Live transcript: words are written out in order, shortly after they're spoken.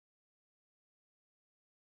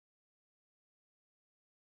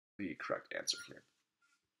the correct answer here.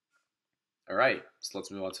 All right, so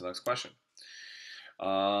let's move on to the next question.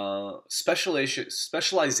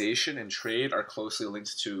 Specialization and trade are closely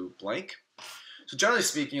linked to blank. So generally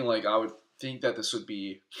speaking, like I would think that this would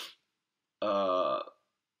be a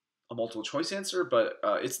multiple choice answer, but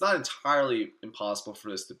it's not entirely impossible for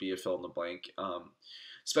this to be a fill in the blank.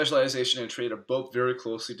 Specialization and trade are both very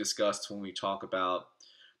closely discussed when we talk about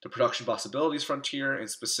the production possibilities frontier and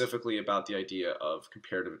specifically about the idea of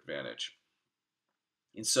comparative advantage.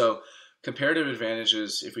 And so comparative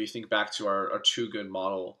advantages, if we think back to our two good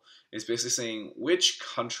model, is basically saying which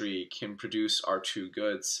country can produce our two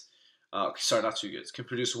goods, sorry, not two goods, can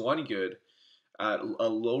produce one good at a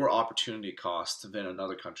lower opportunity cost than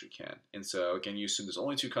another country can. And so again, you assume there's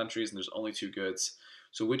only two countries and there's only two goods.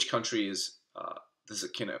 So which country is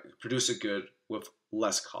can produce a good with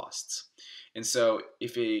less costs? And so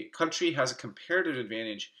if a country has a comparative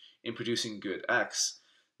advantage in producing good X,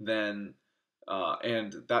 then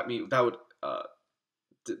and that would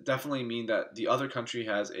definitely mean that the other country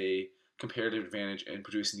has a comparative advantage in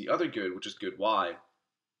producing the other good, which is good Y.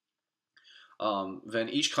 Then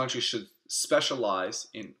each country should specialize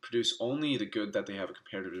and produce only the good that they have a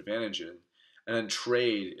comparative advantage in, and then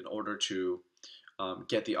trade in order to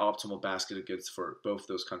get the optimal basket of goods for both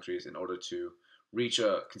those countries in order to reach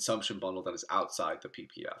a consumption bundle that is outside the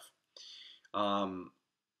PPF.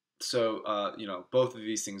 Both of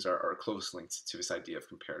these things are close linked to this idea of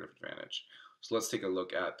comparative advantage. So let's take a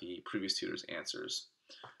look at the previous tutor's answers.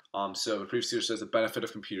 So the previous tutor says the benefit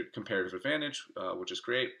of comparative advantage, which is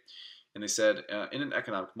great. And they said, in an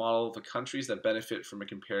economic model, the countries that benefit from a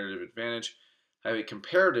comparative advantage have a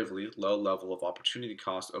comparatively low level of opportunity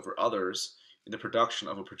cost over others in the production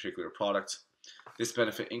of a particular product. This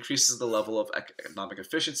benefit increases the level of economic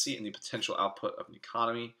efficiency and the potential output of an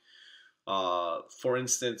economy. For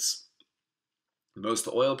instance, most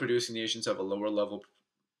oil-producing nations have a lower level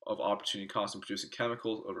of opportunity cost in producing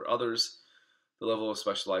chemicals over others. The level of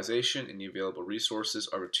specialization and the available resources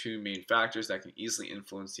are the two main factors that can easily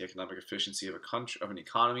influence the economic efficiency of an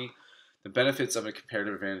economy. The benefits of a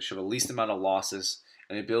comparative advantage show the least amount of losses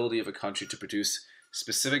and the ability of a country to produce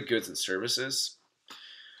specific goods and services.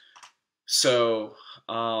 So,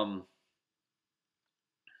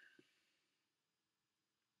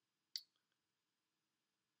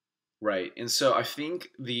 right, and so I think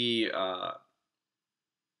the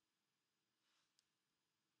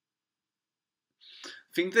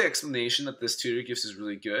explanation that this tutor gives is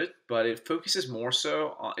really good, but it focuses more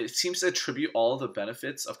so on, it seems to attribute all the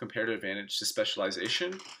benefits of comparative advantage to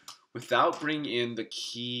specialization without bringing in the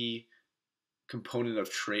key component of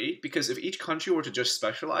trade. Because if each country were to just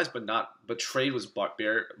specialize but trade was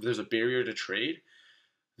there's a barrier to trade,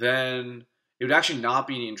 then it would actually not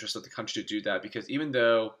be in the interest of the country to do that, because even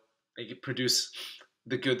though they could produce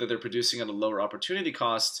the good that they're producing at a lower opportunity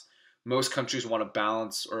cost, most countries want a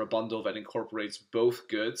balance or a bundle that incorporates both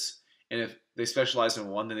goods. And if they specialize in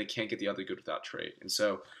one, then they can't get the other good without trade. And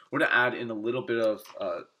so we're going to add in a little bit of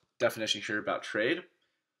definition here about trade.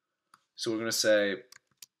 So we're going to say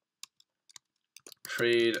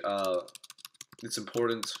trade, it's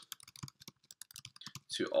important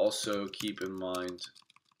to also keep in mind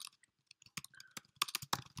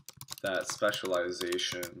that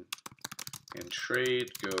specialization and trade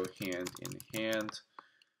go hand in hand.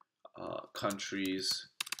 Countries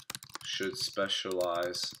should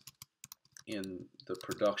specialize in the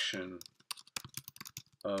production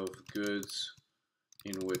of goods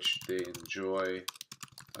in which they enjoy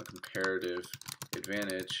a comparative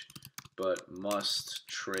advantage, but must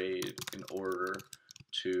trade in order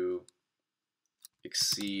to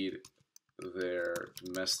exceed their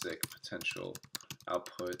domestic potential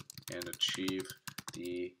output and achieve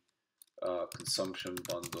the consumption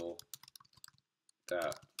bundle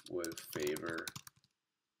that would favor,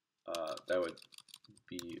 that would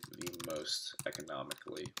be the most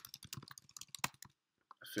economically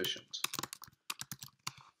efficient.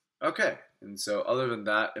 Okay, and so other than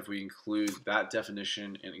that, if we include that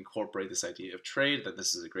definition and incorporate this idea of trade, then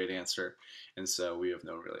this is a great answer. And so we have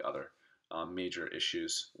no really other major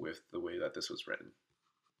issues with the way that this was written.